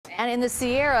And in the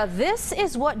Sierra, this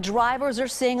is what drivers are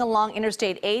seeing along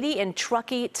Interstate 80 in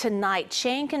Truckee tonight.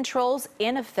 Chain controls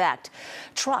in effect.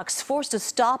 Trucks forced to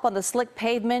stop on the slick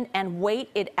pavement and wait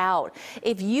it out.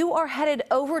 If you are headed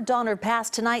over Donner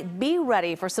Pass tonight, be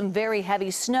ready for some very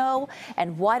heavy snow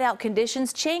and whiteout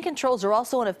conditions. Chain controls are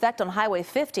also in effect on Highway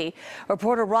 50.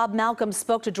 Reporter Rob Malcolm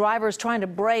spoke to drivers trying to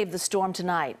brave the storm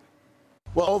tonight.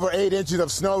 Well, over 8 inches of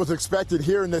snow is expected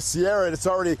here in the Sierra, and it's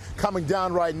already coming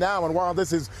down right now. And while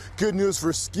this is good news for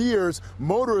skiers,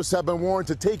 motorists have been warned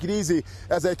to take it easy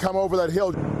as they come over that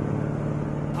hill.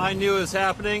 I knew it was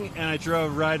happening, and I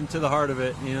drove right into the heart of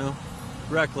it,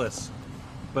 reckless.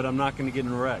 But I'm not going to get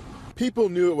in a wreck. People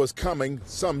knew it was coming.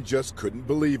 Some just couldn't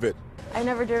believe it. I've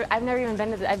never even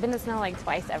been to, I've been to snow like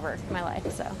twice ever in my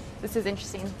life, so this is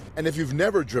interesting. And if you've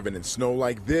never driven in snow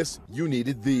like this, you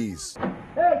needed these.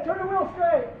 Hey, turn the wheel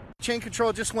straight. Chain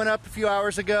control just went up a few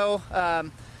hours ago.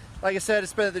 Like I said,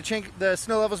 it's been the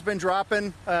snow level's been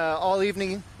dropping all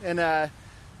evening, and the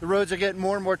roads are getting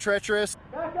more and more treacherous.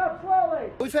 Back up slowly.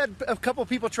 We've had a couple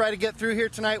people try to get through here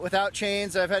tonight without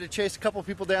chains. I've had to chase a couple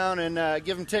people down and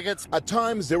give them tickets. At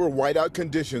times, there were whiteout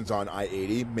conditions on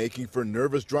I-80, making for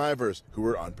nervous drivers who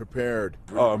were unprepared.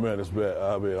 Oh man, it's bad.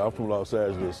 I mean, I'm from Los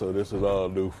Angeles, so this is all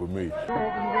new for me.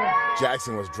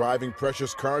 Jackson was driving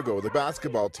Precious Cargo, the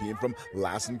basketball team from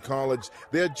Lassen College.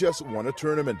 They had just won a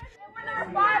tournament.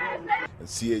 And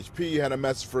CHP had a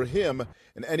message for him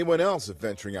and anyone else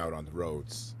venturing out on the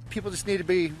roads. People just need to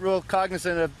be real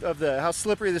cognizant of how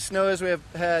slippery the snow is. We have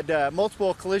had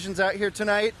multiple collisions out here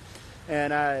tonight.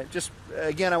 And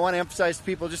again, I want to emphasize to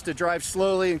people just to drive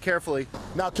slowly and carefully.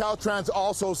 Now, Caltrans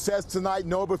also says tonight,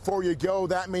 know before you go.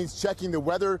 That means checking the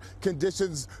weather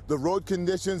conditions, the road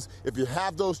conditions. If you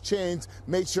have those chains,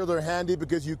 make sure they're handy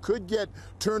because you could get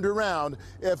turned around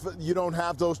if you don't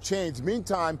have those chains.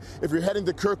 Meantime, if you're heading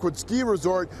to Kirkwood Ski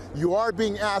Resort, you are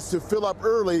being asked to fill up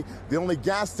early. The only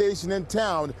gas station in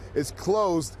town is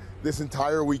closed this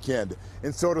entire weekend.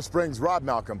 In Soda Springs, Rob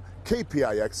Malcolm,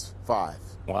 KPIX 5.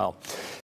 Wow.